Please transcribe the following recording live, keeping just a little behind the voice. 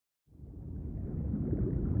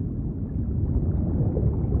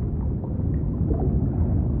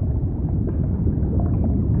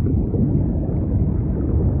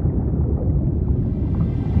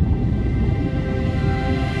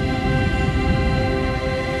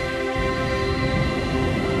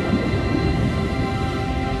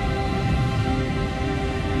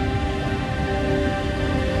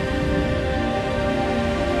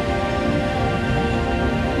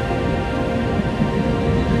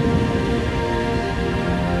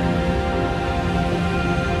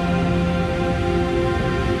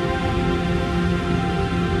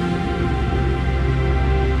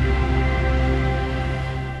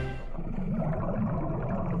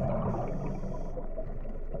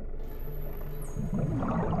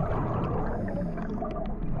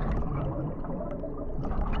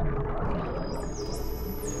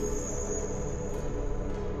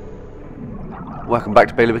Welcome back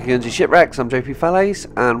to Bailiwick of Guernsey Shipwrecks. I'm JP Falaise,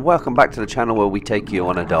 and welcome back to the channel where we take you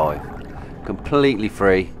on a dive. Completely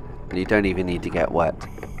free, and you don't even need to get wet.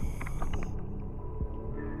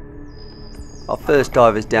 Our first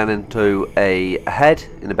dive is down into a head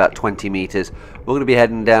in about 20 metres. We're going to be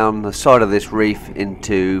heading down the side of this reef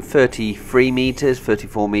into 33 metres,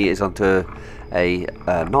 34 metres onto a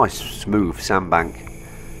nice smooth sandbank.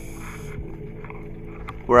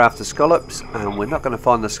 We're after scallops, and we're not going to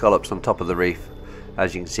find the scallops on top of the reef.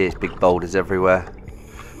 As you can see, it's big boulders everywhere.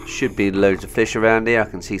 Should be loads of fish around here. I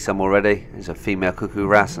can see some already. There's a female cuckoo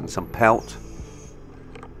wrasse and some pelt.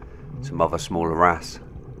 Some other smaller wrasse.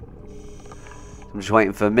 I'm just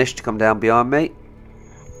waiting for Mish to come down behind me,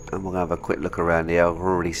 and we're going to have a quick look around here. I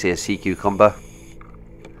already see a sea cucumber.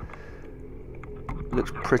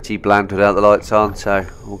 Looks pretty bland without the lights on, so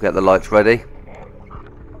we'll get the lights ready.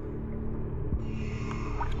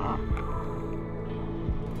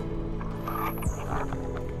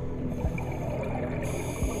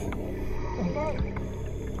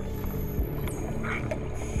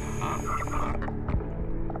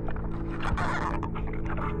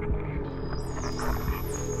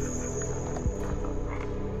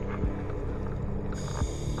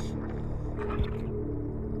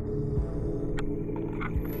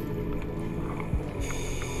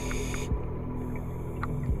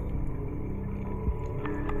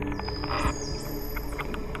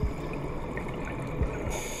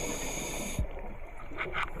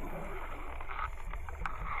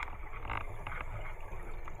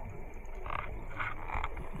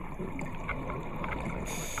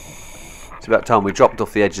 It's about time we dropped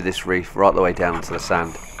off the edge of this reef right the way down into the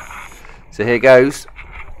sand. So here goes.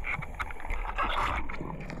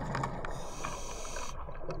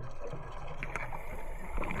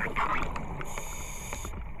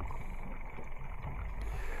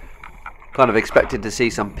 Kind of expected to see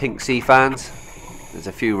some pink sea fans. There's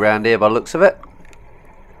a few around here by the looks of it.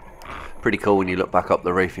 Pretty cool when you look back up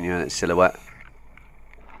the reef and you're in its silhouette.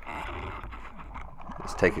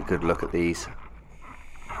 Let's take a good look at these.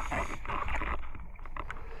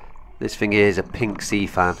 This thing here is a pink sea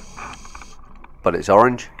fan, but it's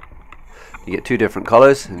orange. You get two different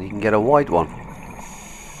colours, and you can get a white one,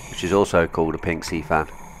 which is also called a pink sea fan.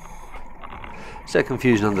 So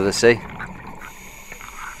confusing under the sea.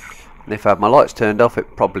 And if I had my lights turned off,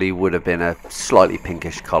 it probably would have been a slightly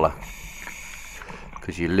pinkish colour,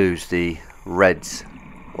 because you lose the reds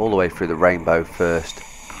all the way through the rainbow first.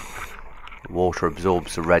 The water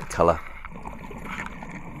absorbs the red colour.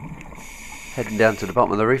 Heading down to the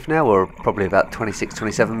bottom of the reef now. We're probably about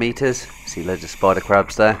 26-27 metres. See loads of spider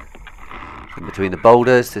crabs there. In between the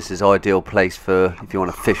boulders, this is ideal place for if you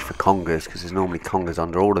want to fish for congers, because there's normally congers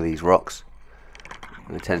under all of these rocks. And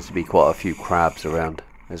there tends to be quite a few crabs around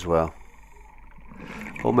as well.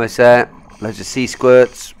 Almost there. Loads of sea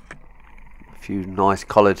squirts. A few nice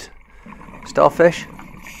collared starfish.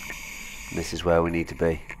 And this is where we need to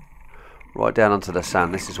be. Right down onto the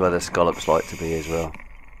sand. This is where the scallops like to be as well.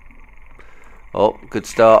 Oh, good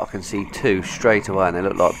start. I can see two straight away, and they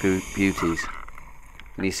look like beauties.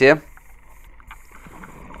 Can you see them?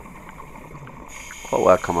 Quite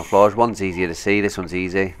well camouflaged. One's easier to see, this one's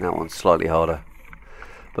easy, that one's slightly harder.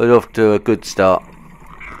 But off to a good start.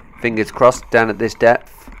 Fingers crossed down at this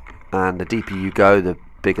depth, and the deeper you go, the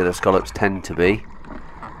bigger the scallops tend to be.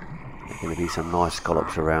 There's going to be some nice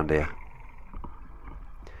scallops around here.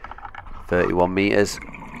 31 metres.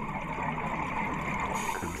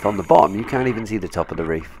 From the bottom you can't even see the top of the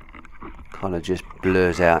reef. Kind of just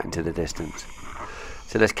blurs out into the distance.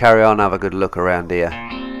 So let's carry on and have a good look around here.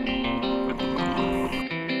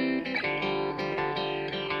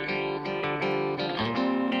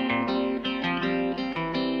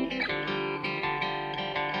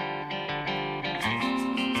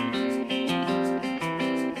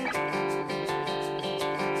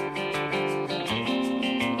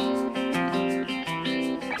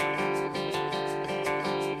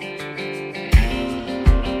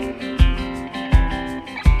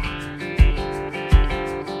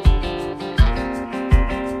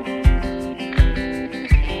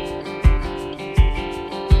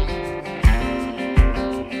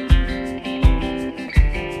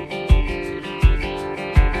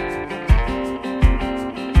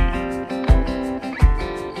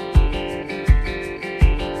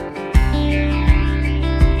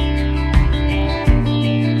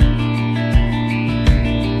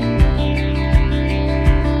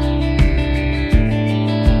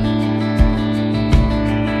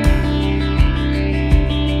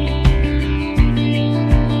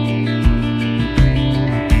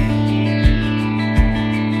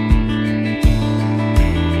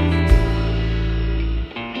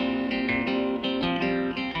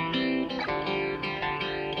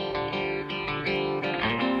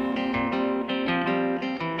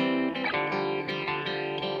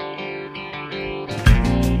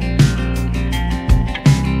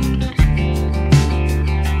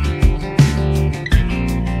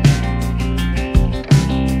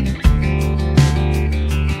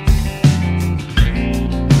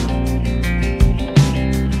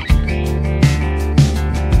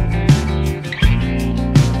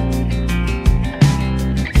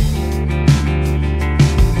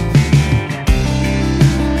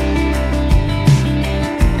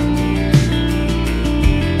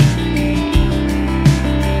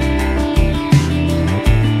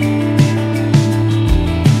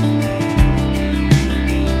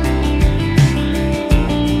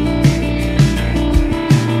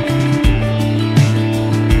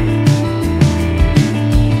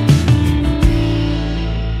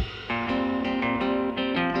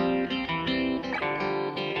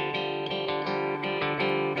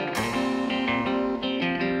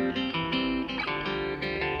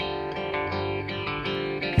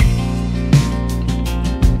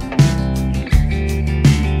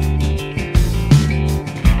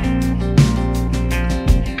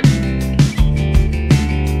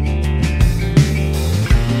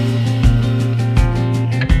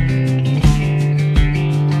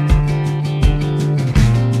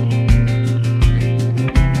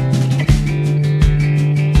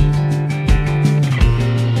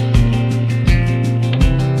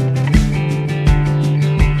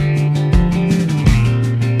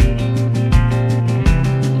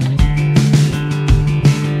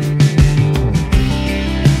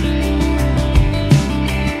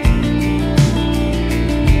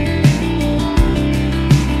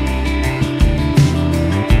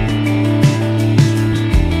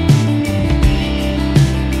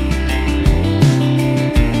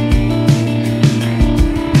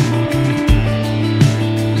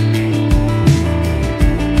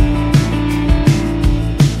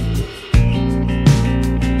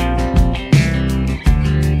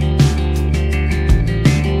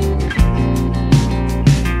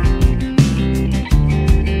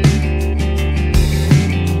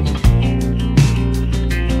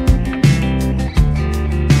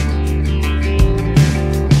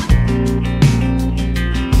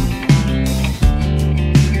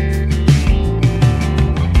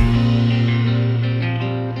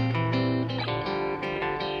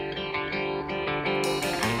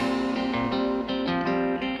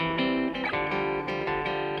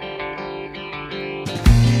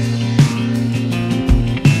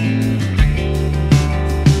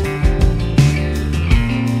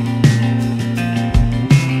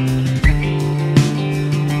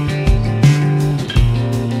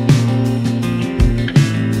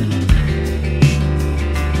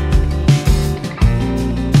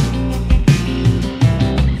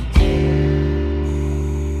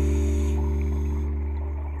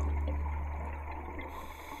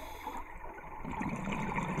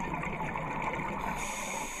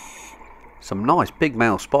 Some nice big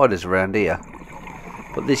male spiders around here.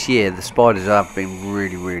 But this year the spiders have been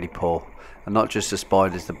really poor. And not just the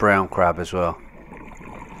spiders, the brown crab as well.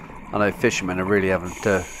 I know fishermen are really having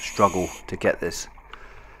to struggle to get this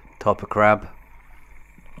type of crab.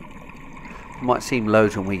 It might seem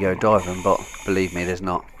loads when we go diving, but believe me, there's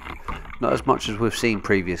not. Not as much as we've seen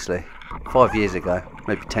previously. 5 years ago,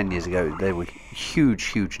 maybe 10 years ago, there were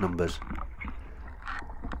huge numbers.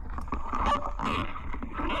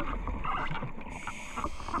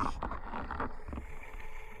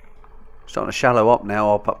 Starting to shallow up now.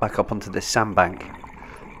 I'll put back up onto this sandbank.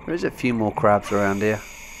 There is a few more crabs around here.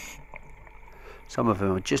 Some of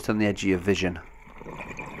them are just on the edge of your vision.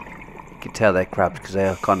 You can tell they're crabs because they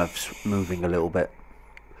are kind of moving a little bit.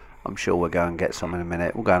 I'm sure we'll go and get some in a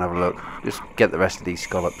minute. We'll go and have a look. Just get the rest of these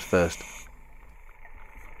scallops first.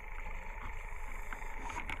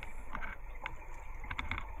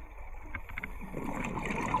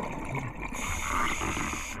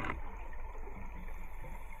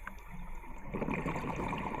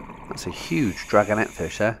 That's a huge dragonet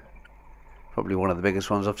fish there. Probably one of the biggest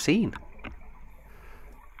ones I've seen.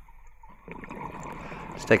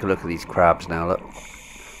 Let's take a look at these crabs now. Look,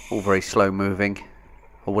 all very slow moving.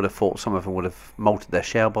 I would have thought some of them would have molted their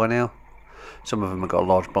shell by now. Some of them have got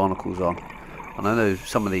large barnacles on. And I know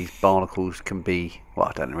some of these barnacles can be, well,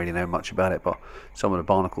 I don't really know much about it, but some of the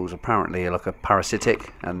barnacles apparently are like a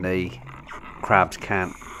parasitic, and the crabs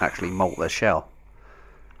can't actually molt their shell.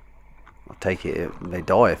 I take it they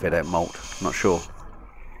die if they don't molt. I'm not sure.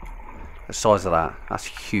 The size of that, that's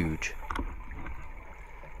huge.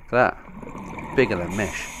 Look at that. Bigger than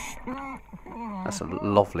Mish. That's a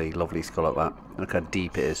lovely scallop, that. Look how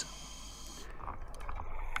deep it is.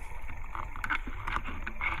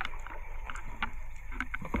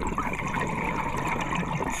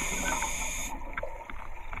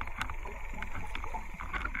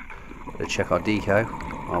 Let's check our deco.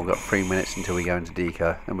 Oh, we've got 3 minutes until we go into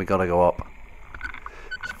deco, and we got to go up.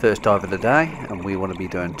 It's the first dive of the day, and we want to be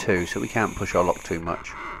doing 2, so we can't push our lock too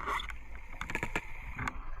much.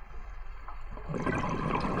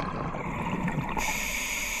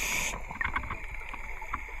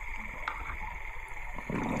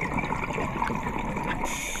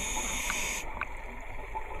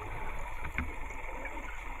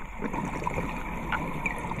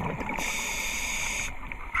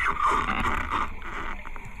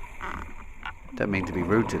 Don't mean to be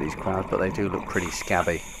rude to these crabs, but they do look pretty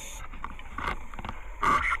scabby.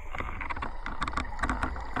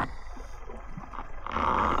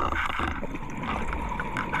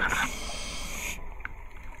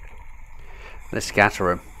 Let's scatter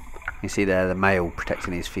them. You see there the male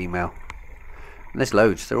protecting his female. And there's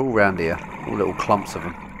loads, they're all round here, all little clumps of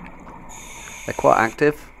them. They're quite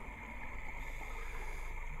active.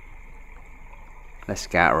 Let's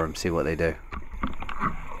scatter them, see what they do.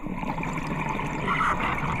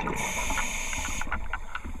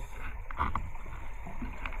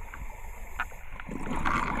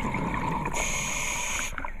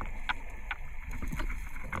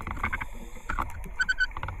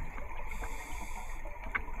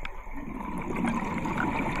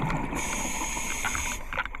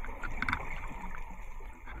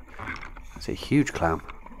 It's a huge clam.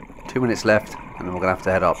 2 minutes left, and then we're going to have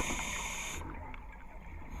to head up.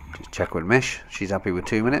 Just check with Mish. She's happy with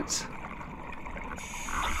 2 minutes.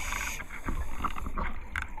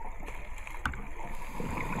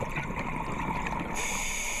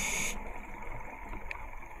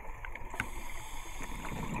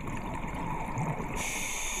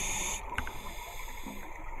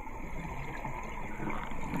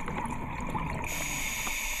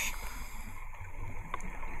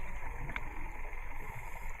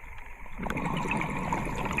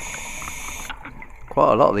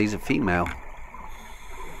 Quite a lot of these are female.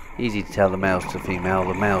 Easy to tell the males to female.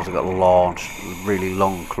 The males have got large, really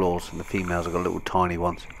long claws, and the females have got little tiny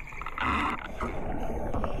ones.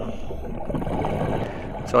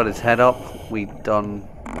 So let's head up. We've done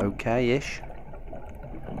okay-ish.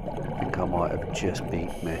 I think I might have just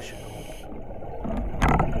beat Mish.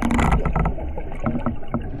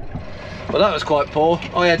 Well, that was quite poor.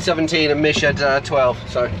 I had 17 and Mish had 12,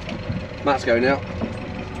 so Matt's going now.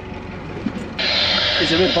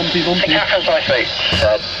 It's a bit bumpy. Captain's right feet.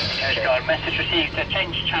 Coast Guard, message received to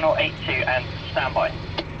change channel 82 and stand by.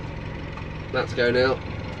 Matt's going now.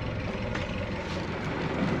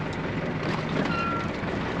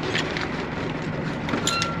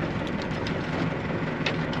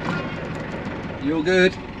 You're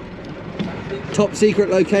good. Top secret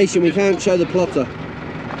location, we can't show the plotter.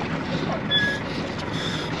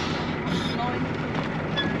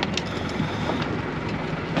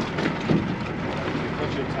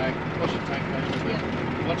 What's your tag?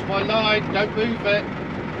 move it.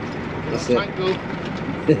 That's it.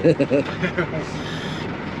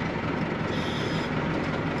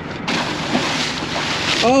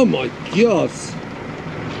 Oh my god!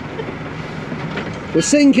 We're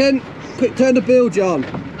sinking! Quick, turn the bilge on!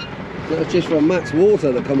 That's just from Max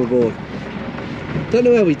Water that come aboard. Don't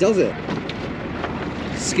know how he does it.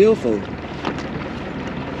 Skillful.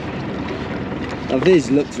 That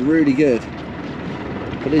viz looks really good,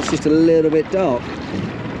 but it's just a little bit dark.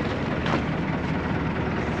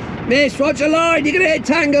 Miss, watch your line, you're gonna get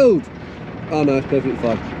tangled! Oh no, it's perfectly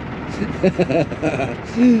fine.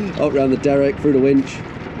 Up round the derrick, through the winch.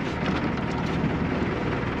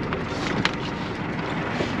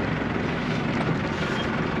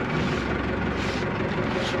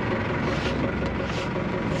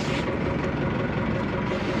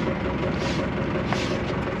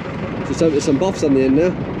 Just hope there's some buffs on the end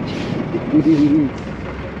now.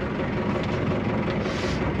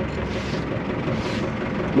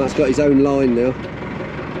 Matt's got his own line now.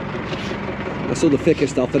 That's all the thicker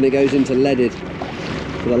stuff, and it goes into leaded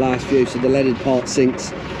for the last few, so the leaded part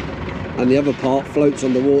sinks and the other part floats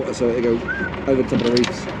on the water, so it'll go over the top of the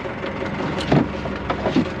reefs.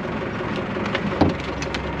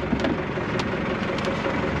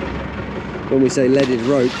 When we say leaded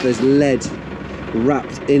rope, there's lead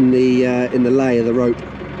wrapped in the lay of the rope,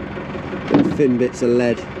 and thin bits of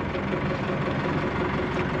lead.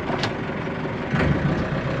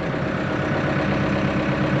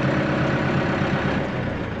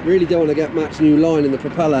 Really don't want to get Matt's new line in the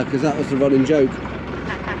propeller, because that was the running joke,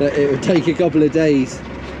 that it would take a couple of days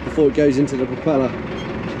before it goes into the propeller.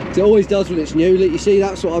 It always does when it's new. You see,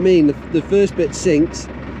 that's what I mean. The first bit sinks,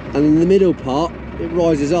 and in the middle part it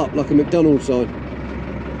rises up like a McDonald's sign,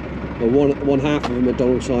 or one half of a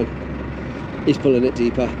McDonald's sign. He's pulling it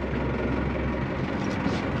deeper.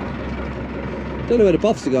 Don't know where the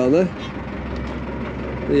buffs are going there.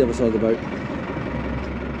 The other side of the boat.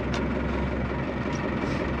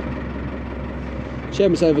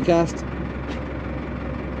 Shame it's overcast.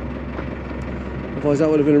 Otherwise that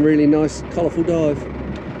would have been a really nice, colourful dive.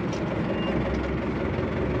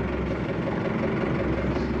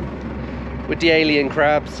 With the alien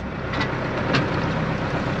crabs.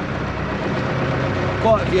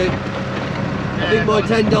 Quite a few. I think my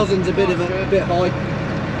 10 dozen's a bit high.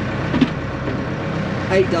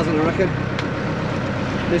 8 dozen, I reckon.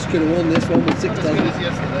 This could have won this one with 6 dozen. As good as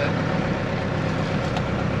yesterday.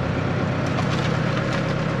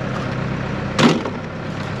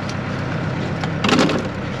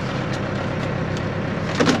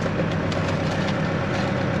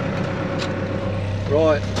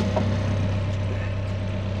 Right,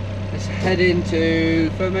 let's head into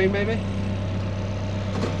Fermain maybe?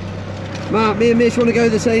 Mark, me and Mish want to go to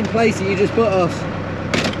the same place that you just put us.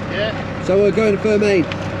 Yeah. So we're going to Fermain.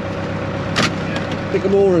 Yeah. Pick a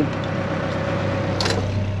mooring.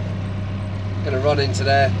 Gonna run into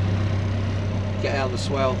there, get out of the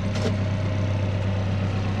swell.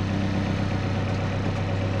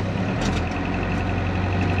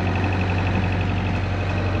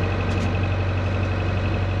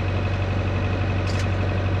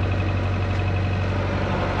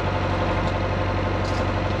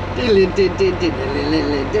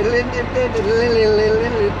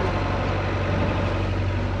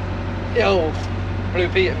 Yo, Blue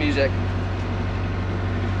Peter music.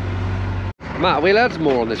 Matt, are we allowed some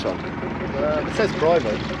more on this one? It says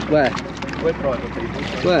private. Where? We're private people.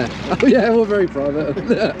 So. Where? Oh yeah, we're very private.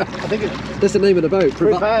 I think it's... That's the name of the boat.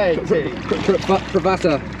 Privata.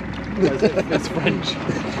 It's French.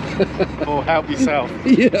 Or help yourself.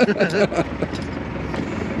 Yeah.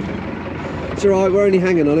 It's alright, we're only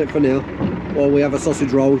hanging on it for now, while we have a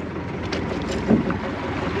sausage roll.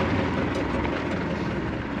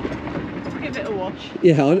 Give it a wash.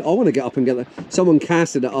 Yeah, I want to get up and get there. Someone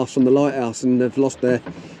casted at us from the lighthouse and they've lost their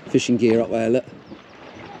fishing gear up there, look.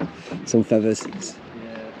 Some feathers.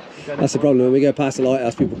 Yeah. That's the problem, when we go past the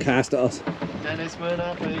lighthouse, people cast at us. Dennis, we're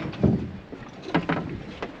happy.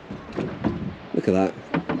 Look at that.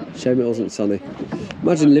 Shame it wasn't sunny.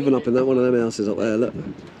 Imagine living up in that one of them houses up there, look.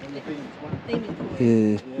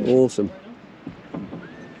 Yeah, awesome. I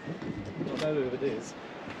know who it is.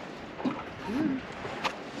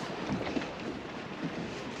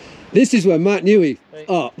 This is where Matt knew he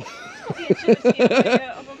up.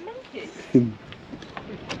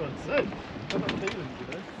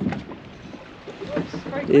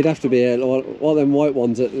 It'd have to be one of them white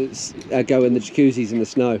ones that go in the jacuzzis in the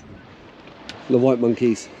snow. The white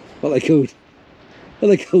monkeys. What are they called? What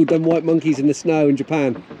are they called? Them white monkeys in the snow in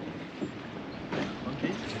Japan.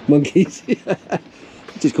 Monkeys? Yeah.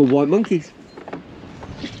 Just called white monkeys.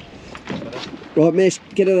 Right, Mish,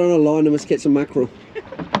 get it on a line and let's get some mackerel.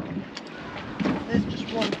 There's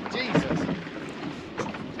just one. Jesus.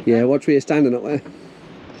 Yeah, watch where you're standing up there.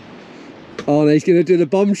 Oh, no, he's going to do the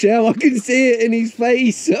bombshell. I can see it in his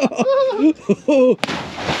face.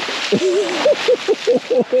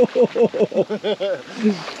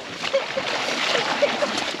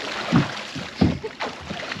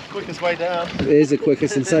 Quickest way down. It is the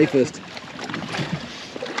quickest and safest.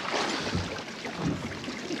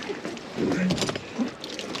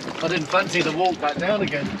 I didn't fancy the walk back down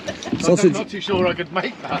again. Sausage. I'm not too sure I could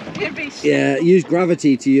make that. You'd be Yeah, use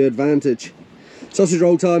gravity to your advantage. Sausage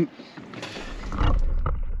roll time.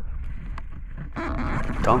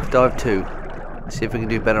 Time for dive 2. See if we can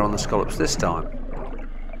do better on the scallops this time.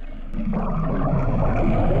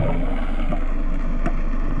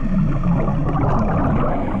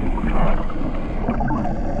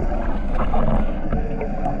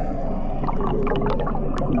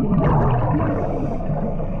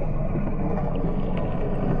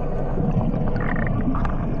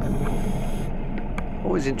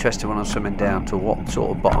 Always interested when I'm swimming down to what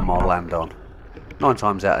sort of bottom I'll land on. 9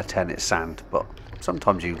 times out of 10 it's sand, but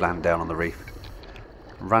sometimes you land down on the reef.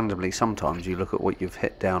 Randomly sometimes you look at what you've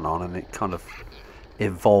hit down on and it kind of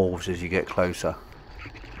evolves as you get closer.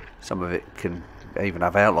 Some of it can even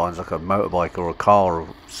have outlines like a motorbike or a car or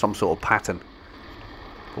some sort of pattern.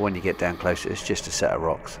 But when you get down closer it's just a set of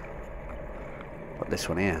rocks. Like this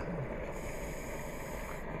one here.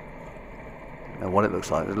 And what it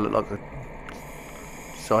looks like, does it look like a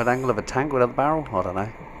side angle of a tank with a barrel? I don't know.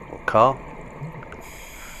 Or a car.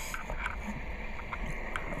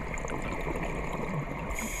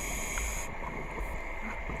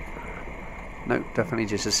 No, definitely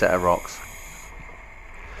just a set of rocks.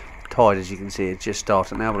 Tide, as you can see, it's just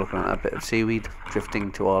starting now. We're looking at a bit of seaweed drifting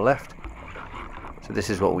to our left. So this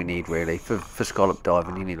is what we need really. For scallop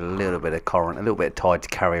diving you need a little bit of current, a little bit of tide to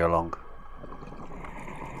carry along.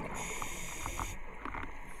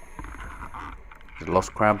 There's a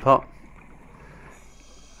lost crab pot.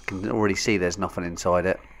 I can already see there's nothing inside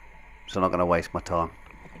it, so I'm not going to waste my time.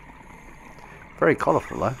 Very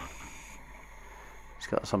colourful though. It's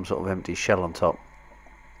got some sort of empty shell on top.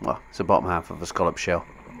 Well, it's the bottom half of a scallop shell.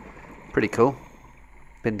 Pretty cool.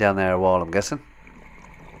 Been down there a while, I'm guessing.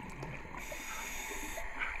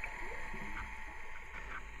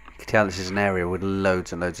 You can tell this is an area with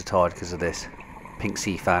loads and loads of tide because of this pink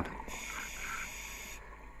sea fan.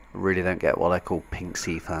 I really don't get why they're called pink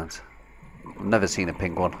sea fans. I've never seen a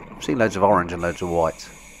pink one. I've seen loads of orange and loads of white.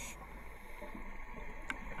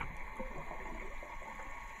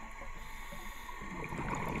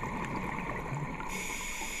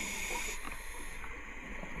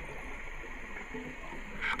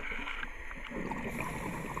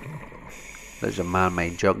 There's a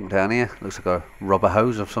man-made jug down here. Looks like a rubber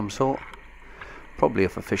hose of some sort. Probably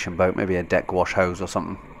off a fishing boat, maybe a deck wash hose or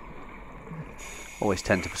something. Always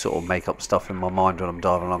tend to sort of make up stuff in my mind when I'm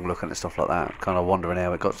diving along looking at stuff like that. Kind of wondering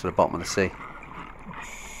how it got to the bottom of the sea.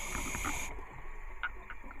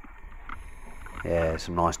 Yeah,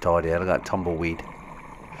 some nice tide here. Look at that tumbleweed.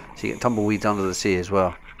 So you get tumbleweeds under the sea as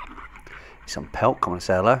well. Some pelt, come and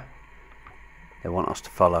say hello. They want us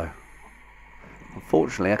to follow.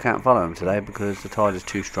 Unfortunately I can't follow them today because the tide is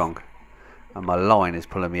too strong and my line is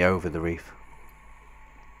pulling me over the reef.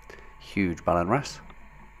 Huge ballan wrasse.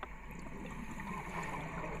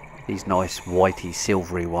 These nice whitey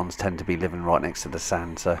silvery ones tend to be living right next to the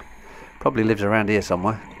sand, so probably lives around here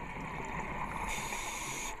somewhere.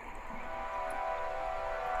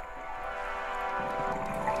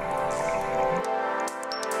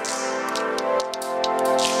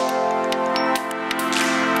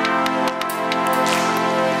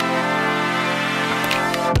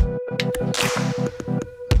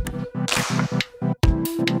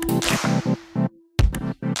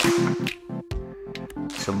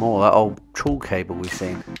 Some more of that old trawl cable we've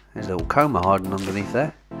seen. There's a little coma hiding underneath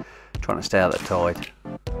there, trying to stay out of the tide.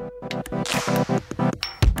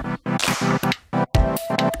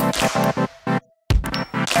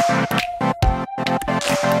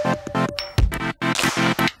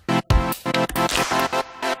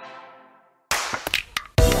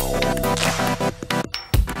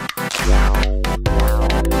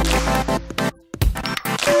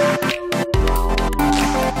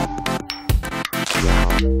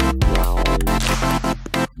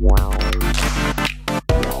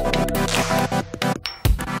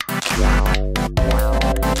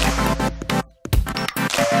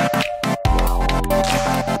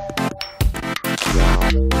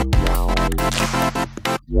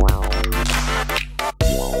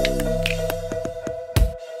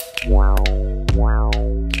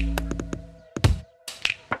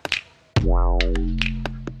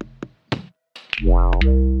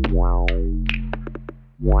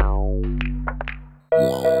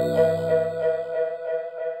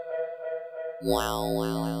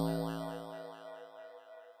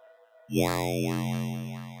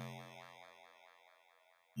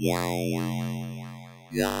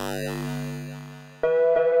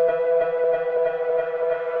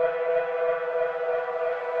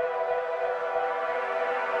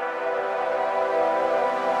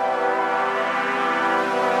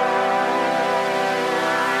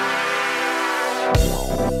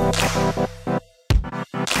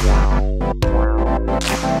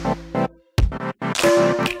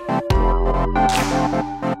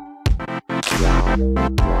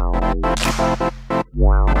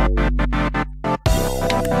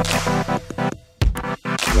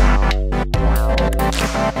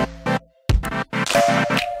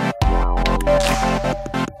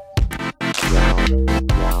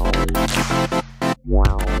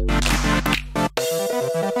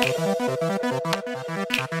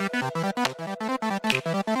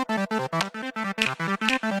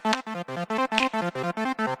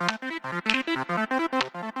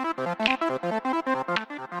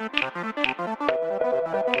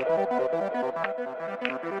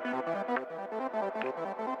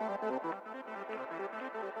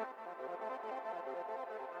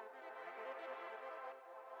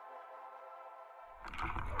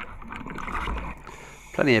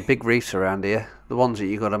 Plenty of big reefs around here. The ones that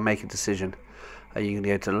you've got to make a decision. Are you going to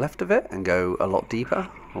go to the left of it and go a lot deeper,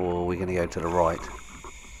 or are we going to go to the right?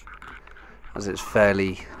 As it's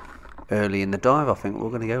fairly early in the dive, I think we're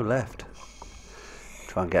going to go left.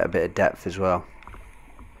 Try and get a bit of depth as well.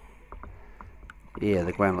 Yeah,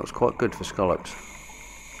 the ground looks quite good for scallops.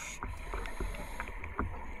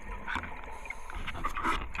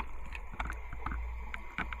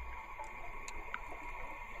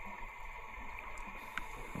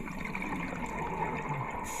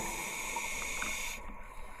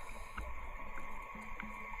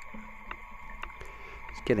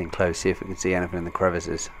 Getting close, see if we can see anything in the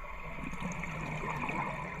crevices.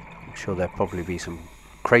 I'm sure there'll probably be some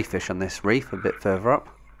crayfish on this reef a bit further up.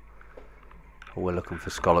 But we're looking for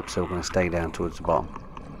scallops, so we're going to stay down towards the bottom.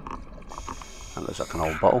 That looks like an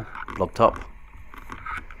old bottle, blob top.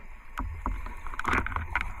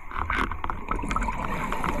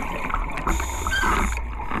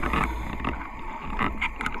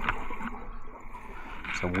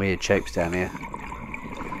 Some weird shapes down here,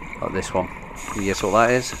 like this one. Can you guess what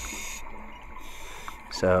that is?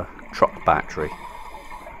 It's a truck battery.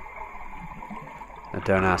 Now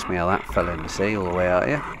don't ask me how that fell in the sea all the way out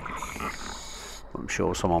here. I'm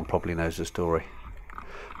sure someone probably knows the story.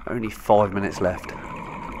 Only 5 minutes left.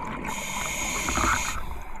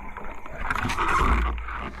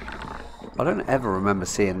 I don't ever remember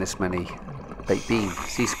seeing this many baked bean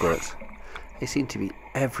sea squirts. They seem to be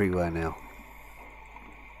everywhere now.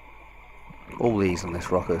 All these on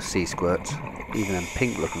this rock are sea squirts, even them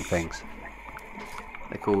pink looking things.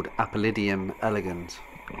 They're called Apelidium elegans.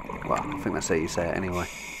 Well, I think that's how you say it anyway.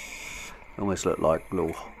 They almost look like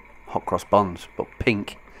little hot cross buns, but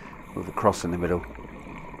pink with a cross in the middle.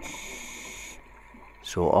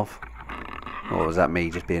 Sort of. Or was that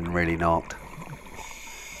me just being really knocked?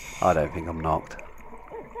 I don't think I'm knocked.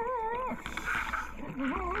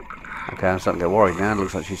 Okay, I'm starting to get worried now. It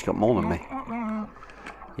looks like she's got more than me.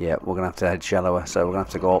 Yeah, we're going to have to head shallower, so we're going to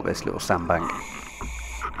have to go up this little sandbank.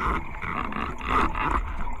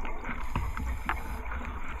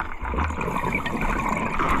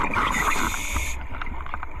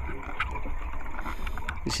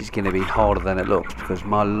 This is going to be harder than it looks because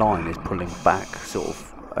my line is pulling back sort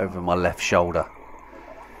of over my left shoulder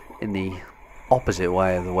in the opposite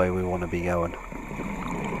way of the way we want to be going.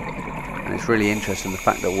 And it's really interesting the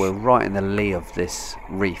fact that we're right in the lee of this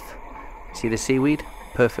reef. See the seaweed?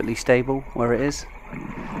 Perfectly stable where it is.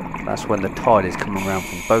 That's when the tide is coming around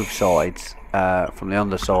from both sides, from the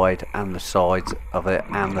underside and the sides of it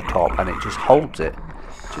and the top, and it just holds it.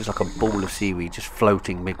 It's just like a ball of seaweed just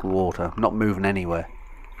floating mid-water, not moving anywhere.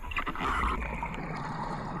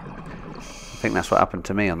 I think that's what happened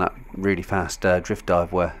to me on that really fast drift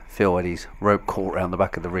dive where Phil had his rope caught around the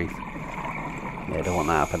back of the reef. Yeah, I don't want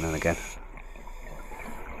that happening again.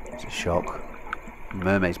 It's a shark.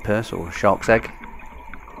 Mermaid's purse or a shark's egg.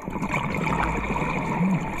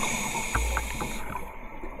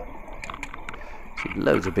 See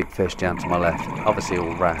loads of big fish down to my left, obviously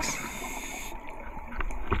all wrasse.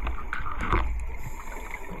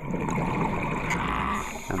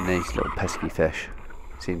 And these little pesky fish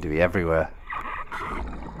seem to be everywhere.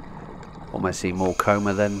 Almost see more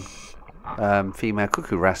coma than female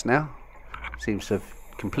cuckoo wrasse now. Seems to have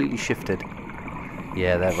completely shifted.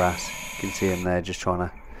 Yeah, they're wrasse. You can see them there just trying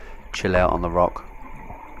to chill out on the rock.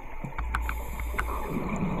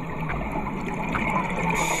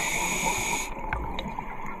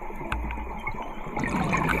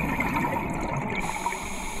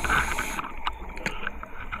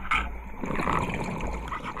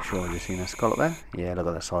 sure I just seen a scallop there. Yeah, look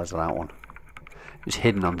at the size of that one. It's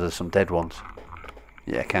hidden under some dead ones.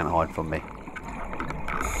 Yeah, can't hide from me.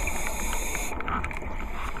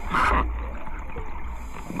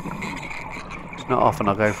 It's not often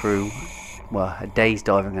I go through, well, a day's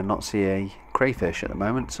diving and not see a crayfish at the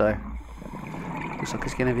moment, so looks like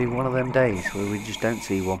it's going to be one of them days where we just don't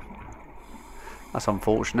see one. That's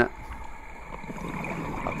unfortunate.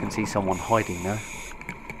 I can see someone hiding though.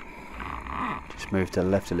 Just move to the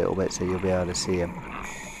left a little bit so you'll be able to see him.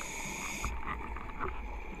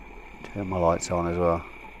 Turn my lights on as well.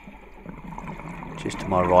 Just to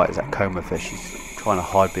my right is that coma fish. He's trying to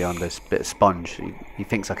hide behind this bit of sponge. He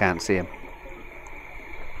thinks I can't see him.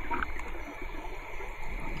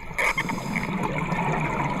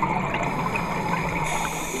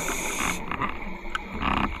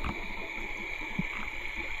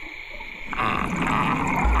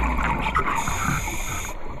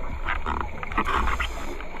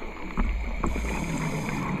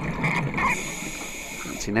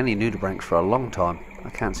 Seen any nudibranchs for a long time.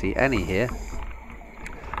 I can't see any here,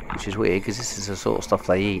 which is weird because this is the sort of stuff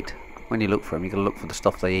they eat. When you look for them, you got to look for the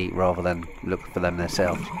stuff they eat rather than look for them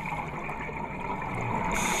themselves.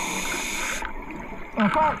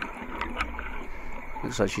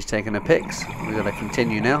 Looks like she's taking her pics. We've got to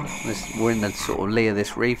continue now. We're in the sort of lee of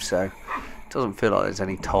this reef, so it doesn't feel like there's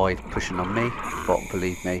any tide pushing on me, but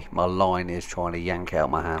believe me, my line is trying to yank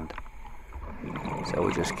out my hand. So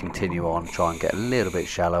we'll just continue on, try and get a little bit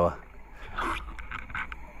shallower.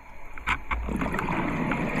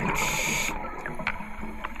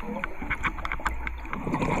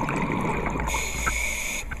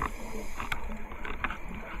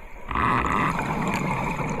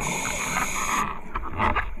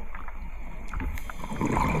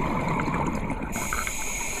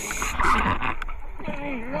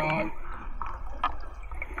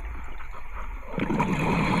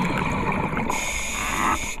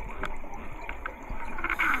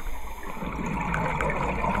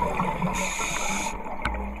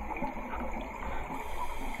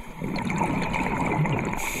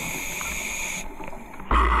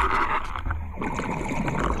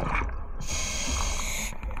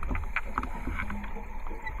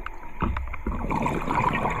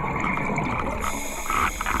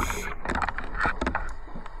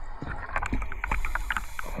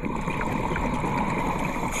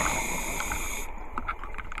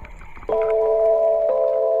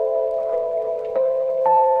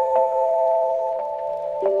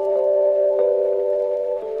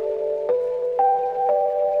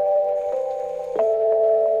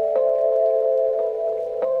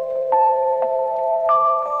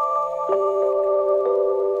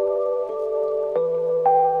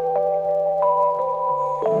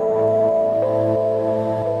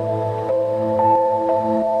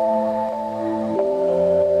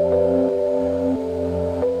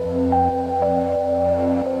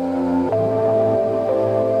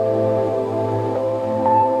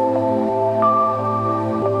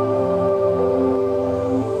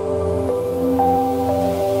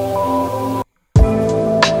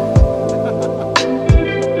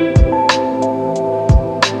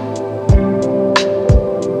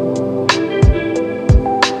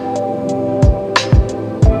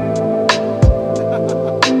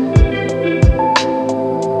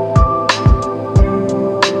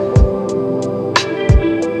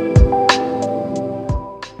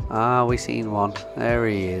 We seen one. There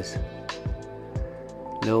he is.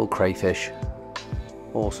 Little crayfish.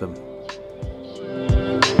 Awesome.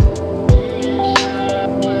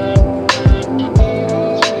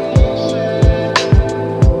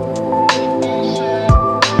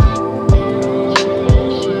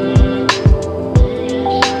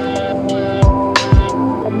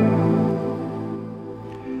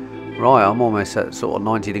 Right, I'm almost at sort of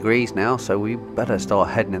 90 degrees now, so we better start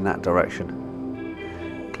heading in that direction.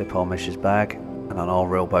 Clip our mish's bag and then I'll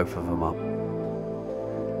reel both of them up.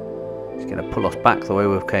 It's going to pull us back the way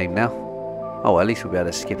we've came now. Oh, at least we'll be able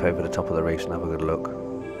to skip over the top of the reefs and have a good look.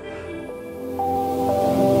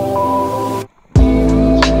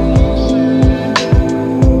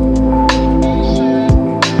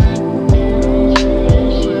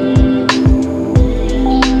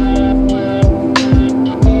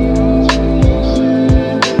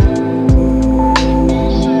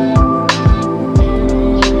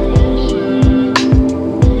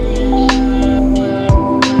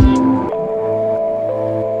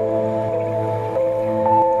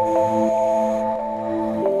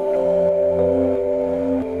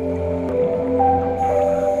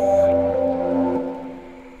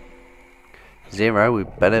 Zero, we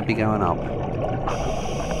better be going up.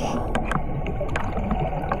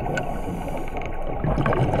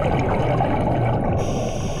 I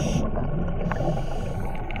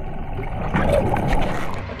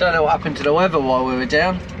don't know what happened to the weather while we were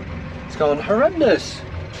down. It's gone horrendous.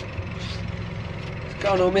 It's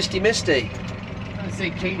gone all misty. I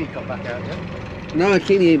see Keeney come back out yet. No,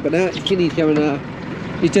 Keeney ain't been out. Keeney's coming out.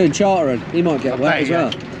 He's doing chartering. He might get wet as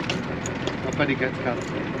well. I bet he gets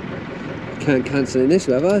cancelled. Can't cancel in this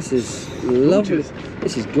weather. This is lovely. Gorgeous.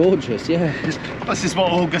 This is gorgeous, yeah. This is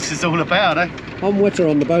what August is all about, eh? I'm wetter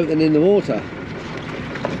on the boat than in the water.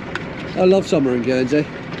 I love summer in Guernsey.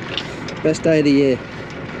 Best day of the year.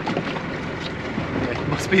 Yeah,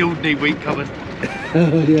 must be Alderney week covered.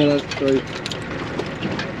 Yeah, that's true.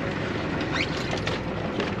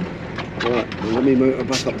 Right, well, let me motor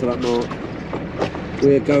back up to that mark.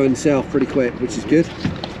 We're going south pretty quick, which is good.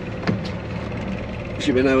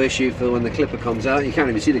 Should be no issue for when the clipper comes out. You can't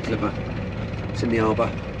even see the clipper. It's in the harbour.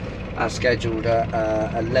 As scheduled at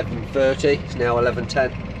 11:30. It's now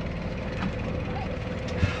 11:10.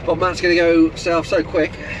 But Matt's going to go south so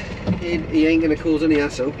quick, he ain't going to cause any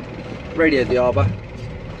hassle. Radioed the harbour.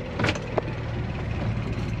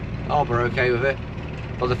 Harbour okay with it.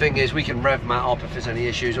 But the thing is, we can rev Matt up if there's any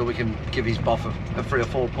issues, or we can give his buff a 3 or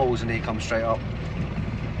 4 pulls and he comes straight up.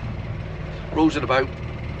 Rules of the boat.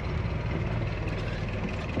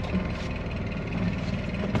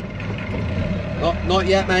 Oh, not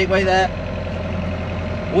yet, mate, wait there.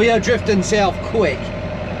 We are drifting south quick.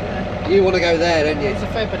 You want to go there, don't you? It's a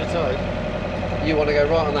fair bit of tide. You want to go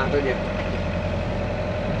right on that, don't you?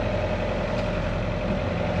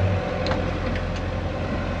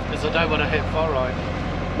 Because I don't want to hit far right.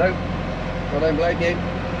 No, I don't blame you.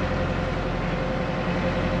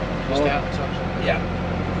 Just Oh. out of touch. Yeah.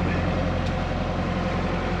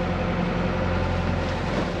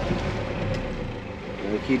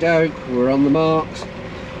 Okie doke, we're on the marks.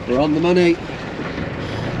 We're on the money.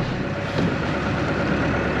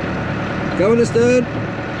 Go on astern.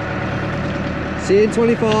 See you in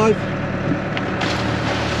 25.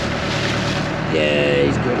 Yeah,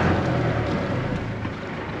 he's good.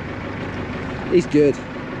 He's good.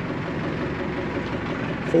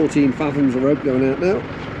 14 fathoms of rope going out now.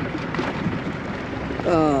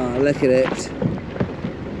 Ah, look at it.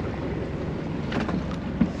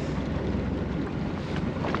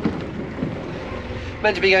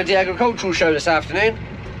 Meant to be going to the agricultural show this afternoon.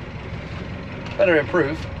 Better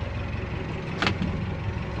improve.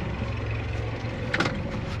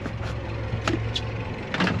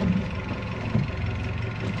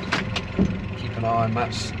 Keep an eye on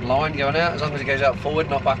Matt's line going out, as long as it goes out forward,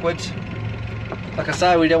 not backwards. Like I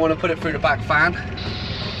say, we don't want to put it through the back fan.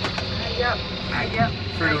 Yep.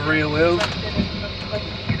 Through the rear wheels.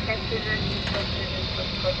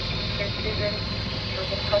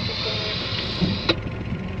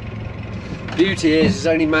 Beauty is, there's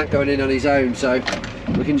only Matt going in on his own, so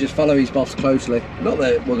we can just follow his boss closely. Not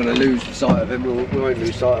that we're going to lose sight of him, we won't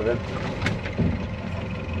lose sight of him.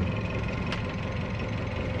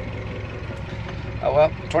 Oh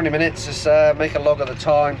well, 20 minutes, just make a log of the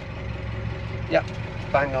time. Yep,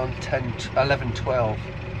 bang on 11, 12.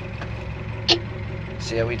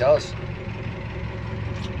 See how he does.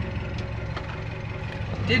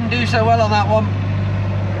 Didn't do so well on that one.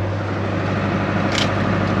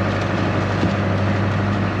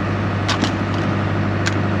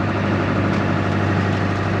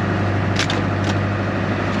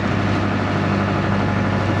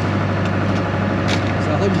 It's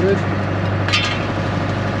 100.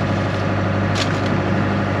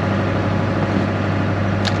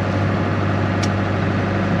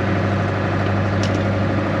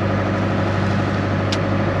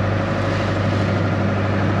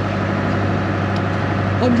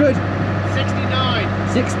 $100. 69.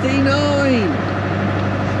 69.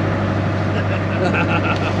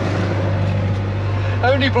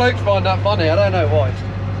 Only blokes find that funny, I don't know why.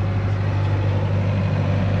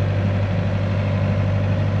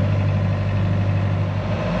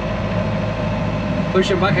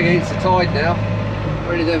 Pushing back against the tide now.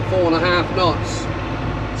 We're only doing 4.5 knots.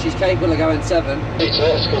 She's capable of going 7.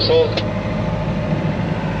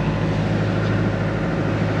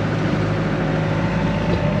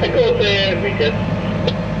 I got the weekend.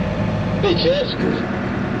 Beaches.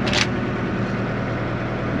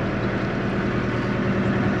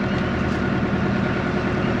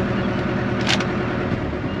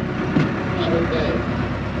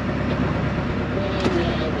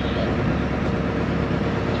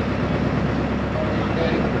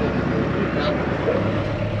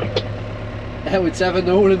 Out with 7,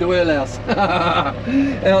 they're all in the wheelhouse.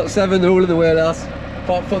 Out 7, they're all in the wheelhouse.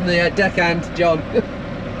 Apart from the deckhand, John.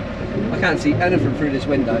 I can't see anything through this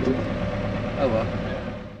window. Oh well.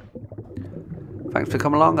 Thanks for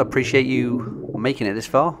coming along. I appreciate you making it this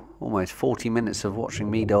far. Almost 40 minutes of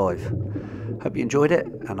watching me dive. Hope you enjoyed it,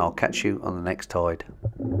 and I'll catch you on the next tide.